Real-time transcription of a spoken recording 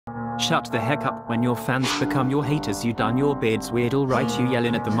Shut the heck up. When your fans become your haters, you done your beard's weird. Alright, you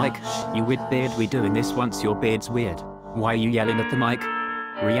yelling at the mic. You weird beard, we doing this once your beard's weird. Why you yelling at the mic?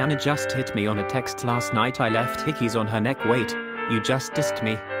 Rihanna just hit me on a text last night. I left hickeys on her neck. Wait, you just dissed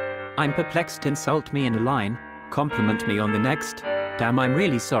me. I'm perplexed. Insult me in a line, compliment me on the next. Damn, I'm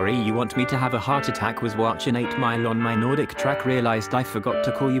really sorry. You want me to have a heart attack? Was watching 8 Mile on my Nordic track, realized I forgot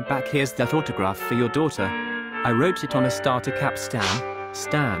to call you back. Here's that autograph for your daughter. I wrote it on a starter cap.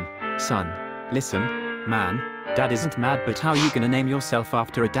 Stan, son, listen, man, dad isn't mad, but how you gonna name yourself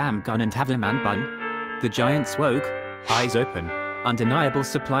after a damn gun and have a man bun? The giant's woke, eyes open, undeniable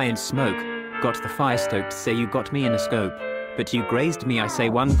supply and smoke. Got the fire stoked, say you got me in a scope. But you grazed me, I say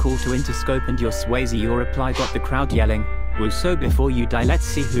one call to Interscope and you're Swayze. Your reply got the crowd yelling, woo. So before you die, let's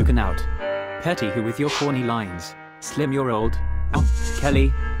see who can out. Petty who with your corny lines. Slim, you're old. Oh,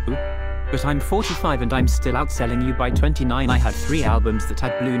 Kelly. Ooh. But I'm 45 and I'm still outselling you by 29. I had 3 albums that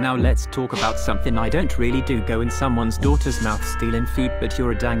had blue. Now let's talk about something I don't really do. Go in someone's daughter's mouth stealing food, but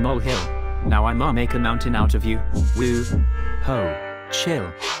you're a dang molehill. Now I'ma make a mountain out of you. Woo. Ho.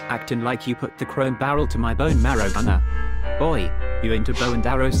 Chill. Acting like you put the chrome barrel to my bone marrow. Gunner. Boy, you into bow and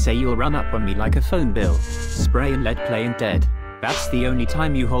arrows, say you'll run up on me like a phone bill. Spray and lead, playing dead. That's the only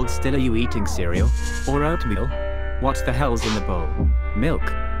time you hold still. Are you eating cereal? Or oatmeal? What the hell's in the bowl? Milk?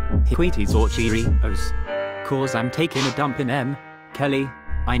 Wheaties or Cheerios? Cause I'm taking a dump in M. Kelly,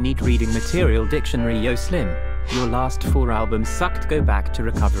 I need reading material dictionary. Yo Slim, your last 4 albums sucked, go back to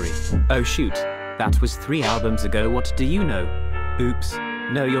recovery. Oh shoot, that was 3 albums ago. What do you know? Oops,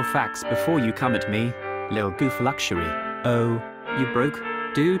 know your facts before you come at me. Lil goof luxury. Oh, you broke,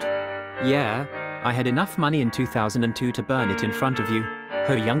 dude? Yeah, I had enough money in 2002 to burn it in front of you.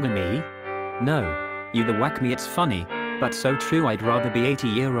 Ho, younger me? No, you the whack me. It's funny, but so true. I'd rather be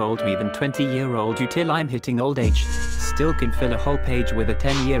 80-year-old me than 20-year-old you till I'm hitting old age. Still can fill a whole page with a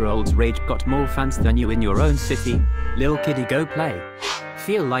 10-year-old's rage. Got more fans than you in your own city. Lil kiddie, go play.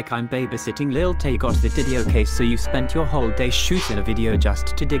 Feel like I'm babysitting Lil Tay. Got the Didio case, so you spent your whole day shooting a video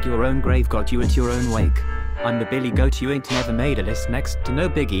just to dig your own grave. Got you at your own wake. I'm the Billy Goat, you ain't never made a list. Next to no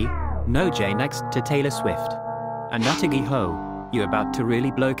Biggie, no Jay, next to Taylor Swift. And that Iggy Ho, you about to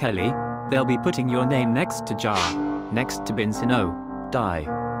really blow Kelly? They'll be putting your name next to Jar, next to Benson. Oh,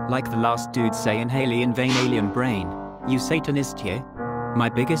 die. Like the last dude saying Haley in vain. Alien brain, you satanist, yeah? My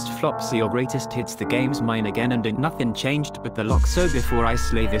biggest flops are your greatest hits. The game's mine again and ain't nothing changed but the lock. So before I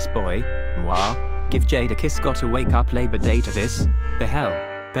slay this boy, mwah, give Jade a kiss. Gotta wake up Labor Day to this. The hell,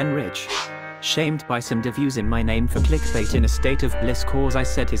 Ben Rich. Shamed by some div using my name for clickbait in a state of bliss, cause I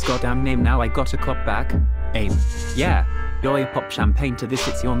said his goddamn name. Now I gotta cop back. Aim. Yeah. Boy, pop champagne to this,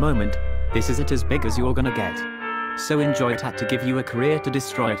 it's your moment. This is it, as big as you're gonna get. So enjoy it. Had to give you a career to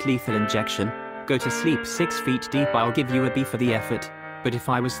destroy it. Lethal injection. Go to sleep 6 feet deep. I'll give you a B for the effort. But if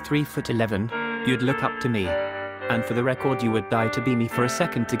I was 3'11", you'd look up to me. And for the record, you would die to be me. For a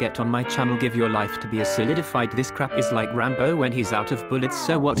second to get on my channel, give your life to be a solidified. This crap is like Rambo when he's out of bullets.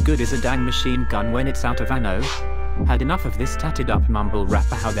 So what good is a dang machine gun when it's out of ammo? Had enough of this tatted up mumble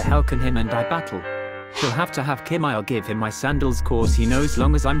rapper. How the hell can him and I battle? He'll have to have Kim. I'll give him my sandals, cause he knows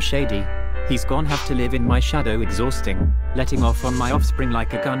long as I'm shady, he's gon' have to live in my shadow. Exhausting, letting off on my offspring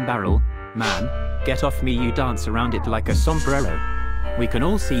like a gun barrel. Man, get off me, you dance around it like a sombrero. We can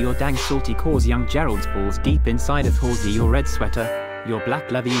all see your dang salty cause. Young Gerald's balls deep inside of Halsey. Your red sweater, your black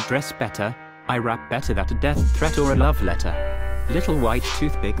leather. You dress better, I rap better. That a death threat or a love letter? Little white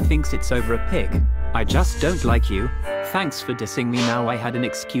toothpick thinks it's over a pig. I just don't like you. Thanks for dissing me. Now I had an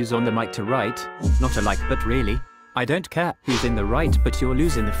excuse on the mic to write. Not a like, but really, I don't care who's in the right, but you're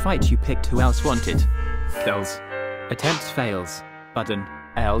losing the fight. You picked who else wanted. Kills. Attempts fails. Button.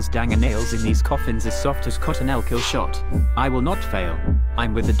 L's dang nails in these coffins as soft as cotton. L Killshot. I will not fail.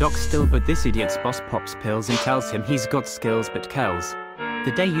 I'm with the doc still, but this idiot's boss pops pills and tells him he's got skills but Kells.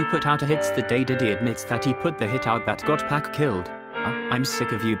 The day you put out a hit's the day Diddy admits that he put the hit out that got Pac killed. I'm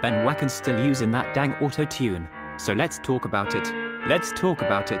sick of you Ben Wacken still using that dang auto-tune. So let's talk about it. Let's talk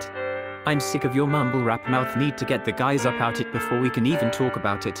about it. I'm sick of your mumble rap mouth. Need to get the guys up out it before we can even talk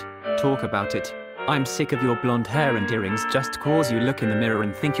about it. Talk about it. I'm sick of your blonde hair and earrings just cause you look in the mirror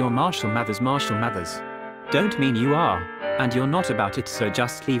and think you're Marshall Mathers. Marshall Mathers. Don't mean you are. And you're not about it, so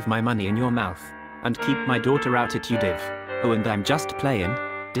just leave my money in your mouth. And keep my daughter out it, you div. Oh, and I'm just playing.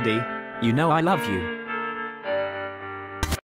 Diddy, you know I love you.